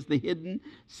kingdom is the hidden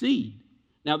seed.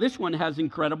 Now, this one has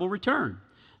incredible return.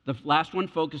 The last one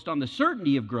focused on the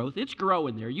certainty of growth. It's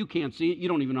growing there. You can't see it. You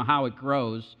don't even know how it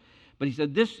grows. But he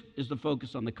said this is the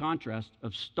focus on the contrast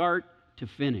of start to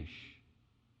finish.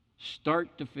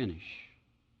 Start to finish.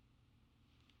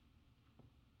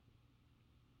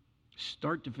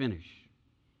 Start to finish.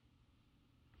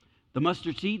 The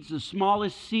mustard seed's the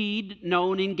smallest seed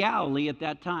known in Galilee at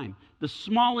that time. The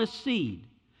smallest seed.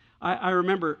 I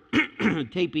remember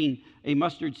taping a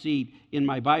mustard seed in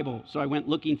my Bible, so I went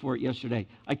looking for it yesterday.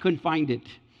 I couldn't find it.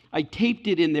 I taped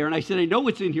it in there, and I said, I know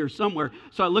it's in here somewhere.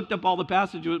 So I looked up all the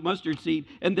passages with mustard seed,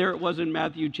 and there it was in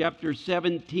Matthew chapter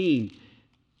 17.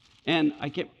 And I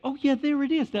kept, oh yeah, there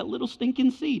it is, that little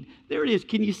stinking seed. There it is.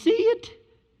 Can you see it?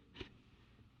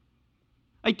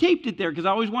 I taped it there because I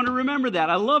always want to remember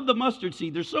that. I love the mustard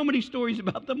seed. There's so many stories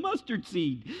about the mustard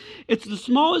seed. It's the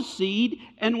smallest seed,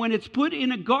 and when it's put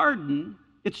in a garden,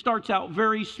 it starts out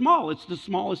very small. It's the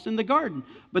smallest in the garden.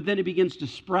 But then it begins to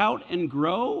sprout and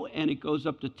grow, and it goes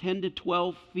up to 10 to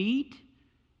 12 feet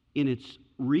in its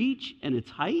reach and its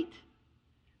height,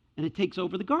 and it takes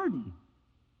over the garden.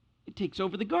 It takes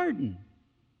over the garden.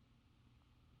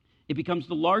 It becomes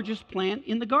the largest plant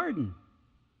in the garden.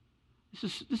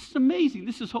 This is amazing.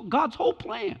 This is God's whole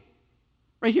plan.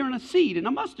 Right here in a seed, in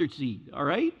a mustard seed, all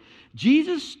right?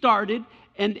 Jesus started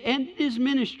and ended His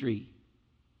ministry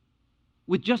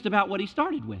with just about what He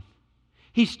started with.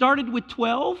 He started with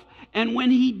 12, and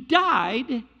when He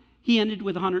died, He ended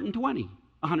with 120.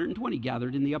 120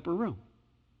 gathered in the upper room.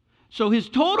 So His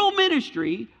total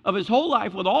ministry of His whole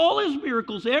life, with all His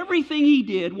miracles, everything He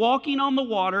did, walking on the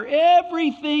water,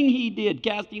 everything He did,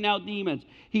 casting out demons,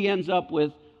 He ends up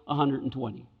with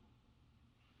 120.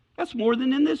 That's more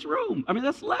than in this room. I mean,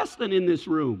 that's less than in this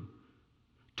room.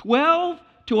 12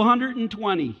 to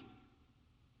 120.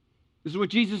 This is what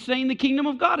Jesus is saying the kingdom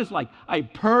of God is like. I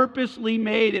purposely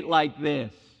made it like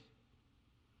this.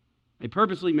 I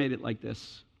purposely made it like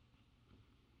this.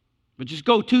 But just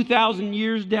go 2,000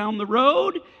 years down the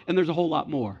road, and there's a whole lot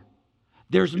more.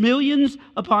 There's millions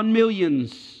upon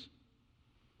millions.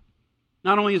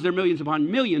 Not only is there millions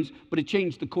upon millions, but it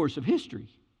changed the course of history.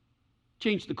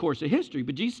 Changed the course of history.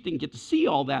 But Jesus didn't get to see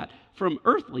all that from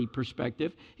earthly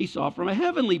perspective. He saw from a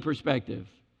heavenly perspective.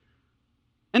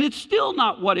 And it's still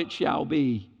not what it shall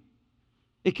be.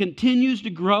 It continues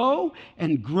to grow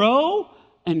and grow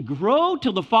and grow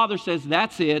till the Father says,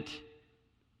 that's it.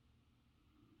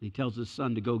 He tells His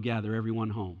Son to go gather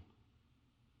everyone home.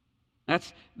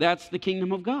 That's the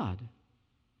kingdom of God.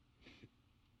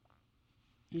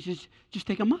 He says, just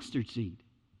take a mustard seed.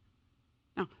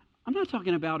 Now, I'm not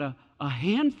talking about a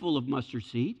handful of mustard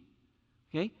seed.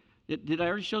 Okay? Did I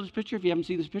already show this picture? If you haven't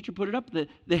seen this picture, put it up.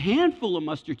 The handful of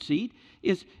mustard seed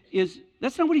is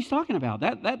that's not what He's talking about.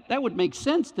 That would make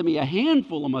sense to me, a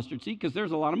handful of mustard seed, because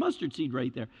there's a lot of mustard seed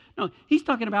right there. No, He's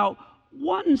talking about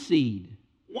one seed.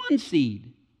 One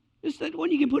seed. Just that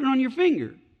one you can put it on your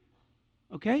finger.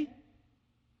 Okay?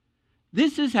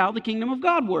 This is how the kingdom of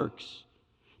God works.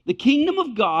 The kingdom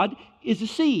of God is a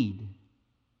seed.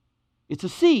 It's a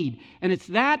seed, and it's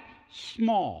that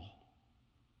small.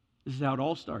 This is how it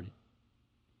all started.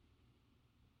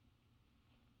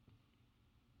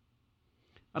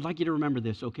 I'd like you to remember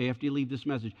this, okay, after you leave this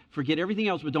message. Forget everything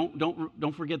else, but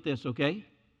don't forget this, okay?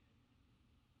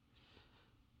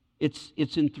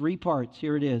 It's in 3 parts.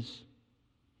 Here it is.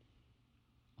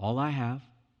 All I have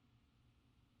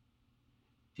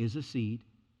is a seed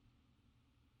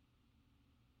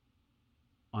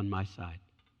on my side.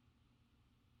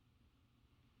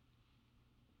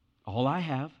 All I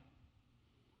have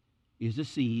is a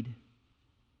seed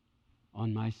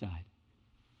on my side.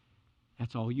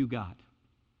 That's all you got.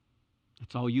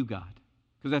 That's all you got.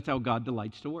 Because that's how God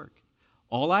delights to work.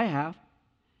 All I have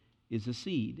is a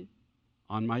seed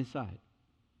on my side.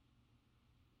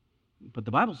 But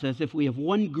the Bible says if we have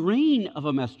 1 grain of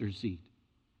a mustard seed,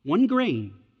 1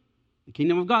 grain, the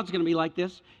kingdom of God's going to be like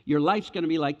this. Your life's going to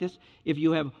be like this. If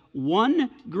you have 1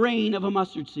 grain of a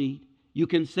mustard seed, you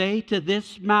can say to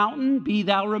this mountain, be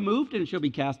thou removed, and it shall be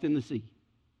cast in the sea.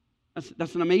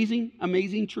 That's an amazing,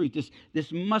 amazing truth.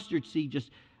 This mustard seed just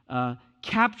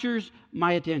captures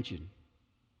my attention.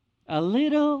 A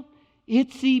little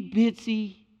itsy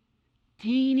bitsy,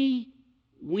 teeny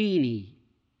weeny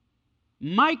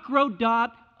micro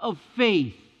dot of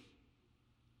faith.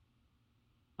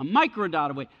 A micro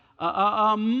dot of faith.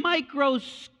 A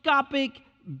microscopic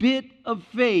bit of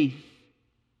faith.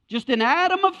 Just an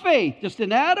atom of faith. Just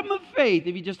an atom of faith.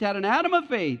 If you just had an atom of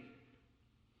faith.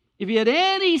 If you had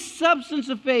any substance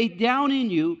of faith down in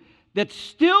you that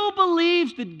still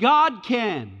believes that God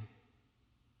can,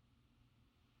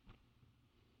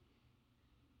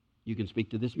 you can speak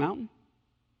to this mountain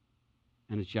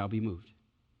and it shall be moved.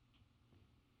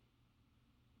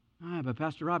 But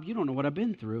Pastor Rob, you don't know what I've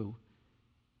been through.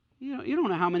 You don't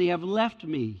know how many have left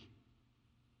me.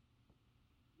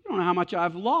 You don't know how much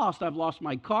I've lost. I've lost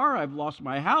my car. I've lost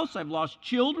my house. I've lost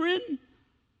children.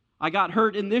 I got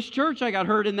hurt in this church. I got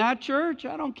hurt in that church.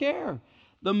 I don't care.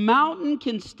 The mountain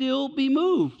can still be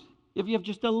moved if you have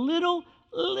just a little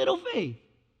faith.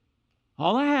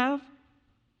 All I have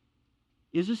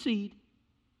is a seed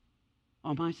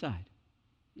on my side.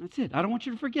 That's it. I don't want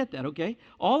you to forget that, okay?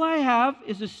 All I have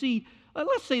is a seed.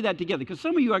 Let's say that together, because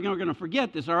some of you are going to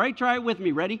forget this, all right? Try it with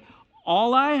me. Ready?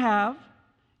 All I have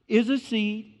is a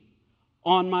seed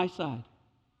on my side.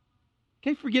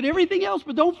 Okay, forget everything else,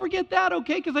 but don't forget that,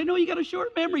 okay? Because I know you got a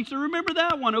short memory, so remember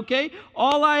that one, okay?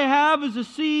 All I have is a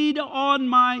seed on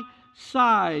my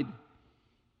side.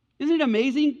 Isn't it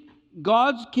amazing?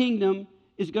 God's kingdom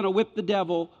is going to whip the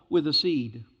devil with a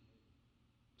seed.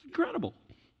 It's incredible.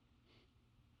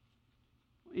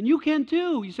 And you can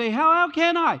too. You say, how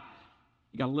can I?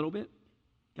 You got a little bit?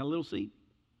 Got a little seed?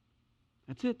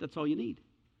 That's it. That's all you need.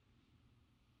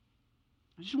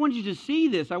 I just wanted you to see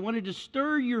this. I wanted to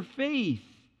stir your faith.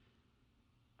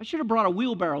 I should have brought a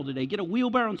wheelbarrow today. Get a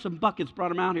wheelbarrow and some buckets, brought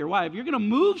them out here. Why? If you're going to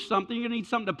move something, you're going to need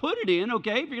something to put it in,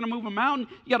 okay? If you're going to move a mountain,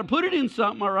 you got to put it in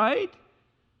something, all right?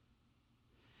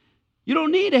 You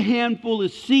don't need a handful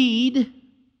of seed.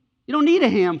 You don't need a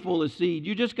handful of seed.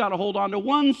 You just got to hold on to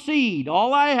 1 seed.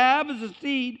 All I have is a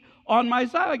seed on my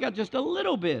side. I got just a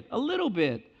little bit, a little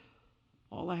bit.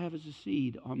 All I have is a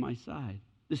seed on my side.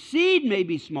 The seed may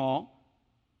be small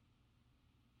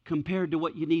compared to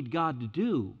what you need God to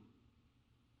do.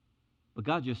 But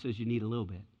God just says you need a little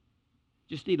bit.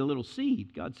 Just need a little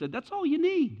seed. God said, that's all you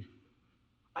need.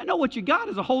 I know what you got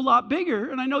is a whole lot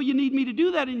bigger, and I know you need me to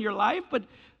do that in your life, but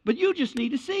you just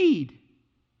need a seed.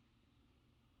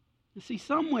 You see,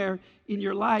 somewhere in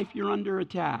your life you're under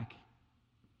attack.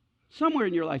 Somewhere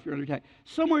in your life you're under attack.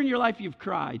 Somewhere in your life you've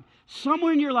cried.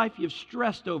 Somewhere in your life you've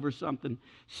stressed over something.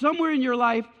 Somewhere in your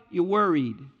life you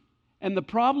worried. And the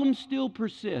problem still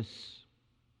persists.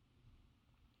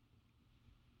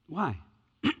 Why?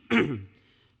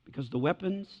 Because the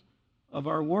weapons of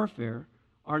our warfare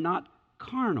are not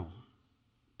carnal,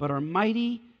 but are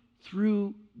mighty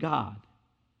through God.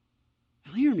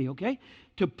 Now hear me, okay?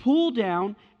 To pull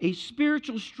down a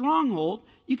spiritual stronghold,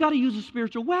 you got to use a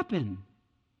spiritual weapon.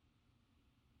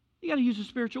 You got to use a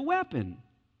spiritual weapon.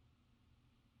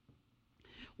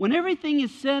 When everything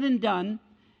is said and done,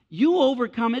 you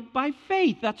overcome it by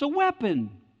faith. That's a weapon.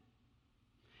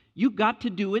 You've got to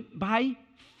do it by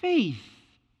faith.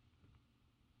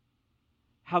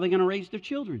 How are they going to raise their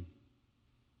children?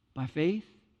 By faith.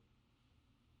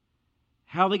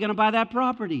 How are they going to buy that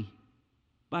property?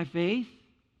 By faith.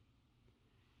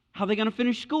 How are they going to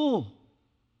finish school?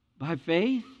 By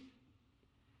faith.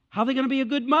 How are they going to be a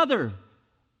good mother?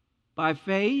 By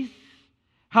faith.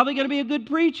 How are they going to be a good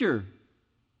preacher?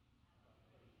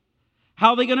 How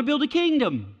are they going to build a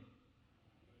kingdom?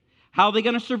 How are they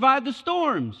going to survive the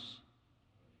storms?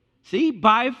 See,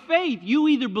 by faith. You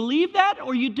either believe that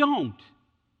or you don't.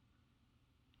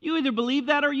 You either believe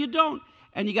that or you don't.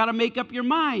 And you got to make up your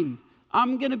mind.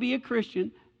 I'm going to be a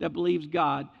Christian that believes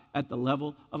God at the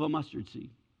level of a mustard seed.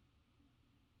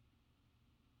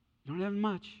 You don't have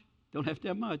much. Don't have to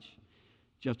have much.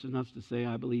 Just enough to say,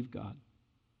 I believe God.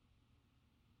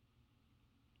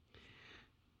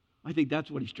 I think that's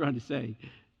what he's trying to say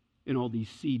in all these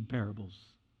seed parables.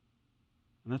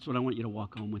 And that's what I want you to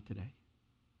walk home with today.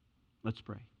 Let's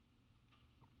pray.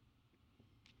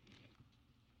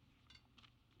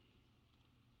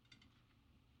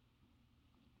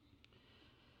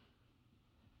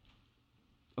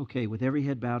 Okay, with every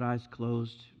head bowed, eyes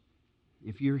closed,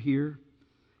 if you're here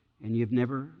and you've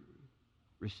never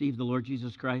received the Lord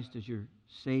Jesus Christ as your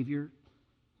Savior,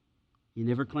 you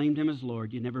never claimed Him as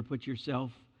Lord, you never put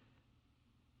yourself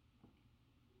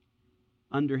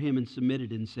under Him and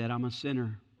submitted and said, I'm a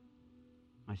sinner.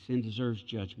 My sin deserves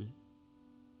judgment.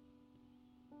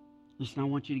 Listen, I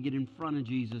want you to get in front of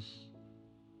Jesus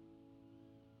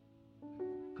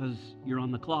because you're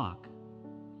on the clock.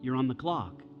 You're on the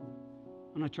clock.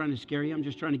 I'm not trying to scare you. I'm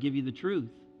just trying to give you the truth.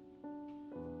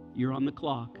 You're on the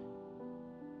clock.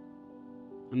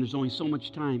 And there's only so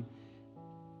much time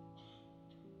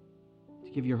to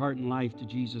give your heart and life to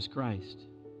Jesus Christ.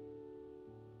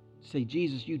 Say,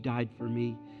 Jesus, you died for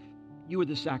me. You were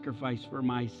the sacrifice for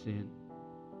my sin.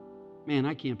 Man,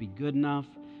 I can't be good enough.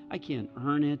 I can't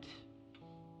earn it.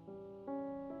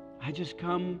 I just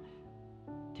come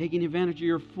taking advantage of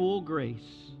your full grace.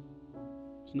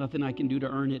 There's nothing I can do to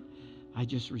earn it. I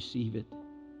just receive it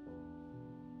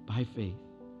by faith.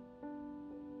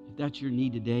 If that's your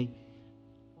need today,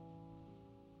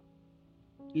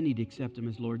 you need to accept Him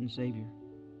as Lord and Savior.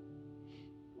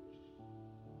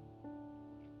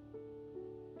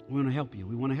 We want to help you.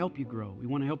 We want to help you grow. We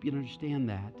want to help you to understand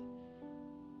that.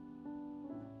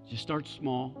 Just start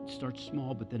small. It starts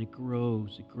small, but then it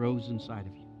grows. It grows inside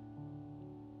of you.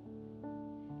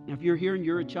 Now, if you're here and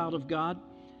you're a child of God,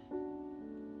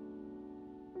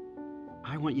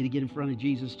 I want you to get in front of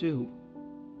Jesus too.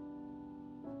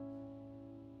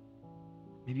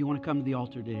 Maybe you want to come to the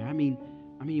altar today. I mean,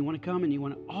 you want to come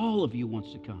and all of you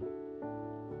wants to come.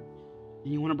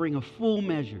 And you want to bring a full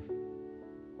measure.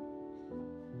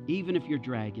 Even if you're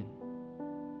dragging.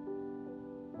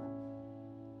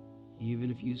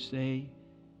 Even if you say,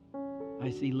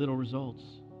 I see little results.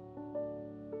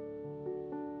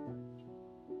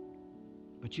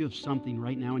 But you have something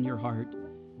right now in your heart.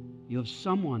 You have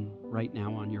someone right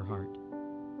now on your heart.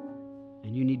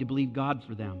 And you need to believe God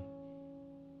for them.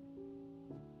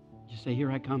 Just say,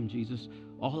 here I come, Jesus.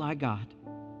 All I got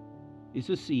is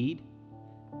a seed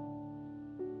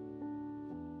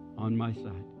on my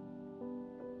side.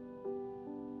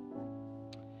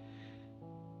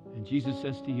 And Jesus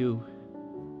says to you,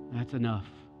 that's enough.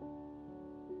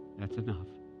 That's enough.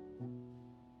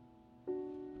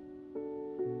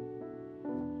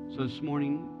 So this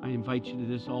morning, I invite you to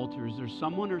this altar. Is there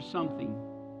someone or something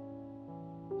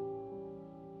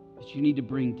that you need to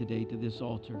bring today to this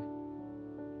altar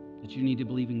that you need to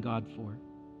believe in God for?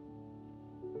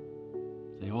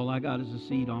 Say, all I got is a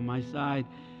seed on my side.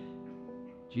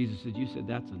 Jesus said, you said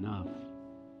that's enough.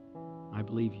 I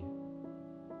believe you.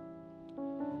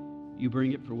 You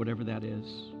bring it for whatever that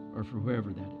is, or for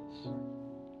whoever that is.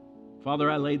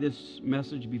 Father, I lay this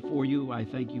message before you. I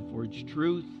thank you for its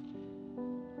truth.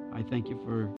 I thank you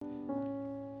for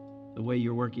the way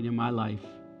you're working in my life.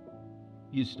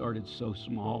 You started so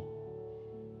small.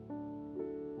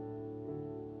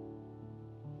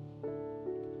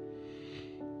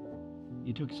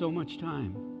 You took so much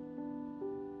time.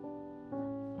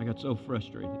 I got so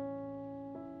frustrated.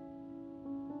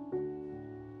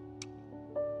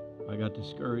 I got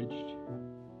discouraged.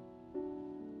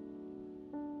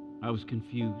 I was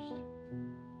confused.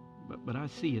 But I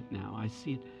see it now. I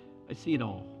see it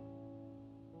all.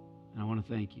 And I want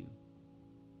to thank you.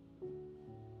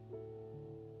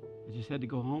 I just had to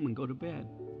go home and go to bed.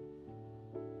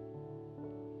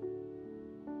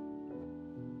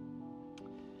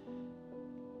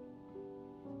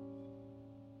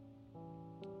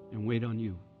 And wait on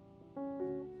you.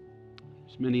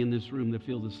 There's many in this room that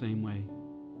feel the same way.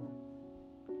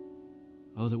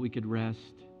 Oh, that we could rest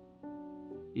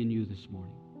in you this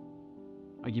morning.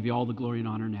 I give you all the glory and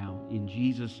honor now. In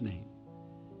Jesus' name,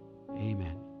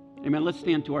 amen. Amen. Let's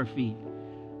stand to our feet.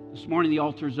 This morning the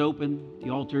altar is open.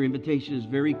 The altar invitation is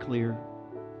very clear.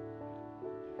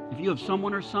 If you have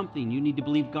someone or something you need to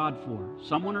believe God for,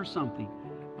 someone or something,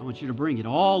 I want you to bring it.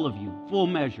 All of you, full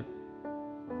measure.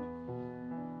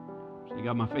 Say, Say,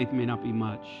 God, my faith may not be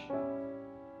much,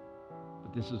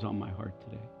 but this is on my heart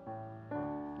today.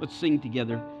 Let's sing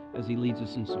together as he leads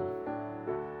us in song.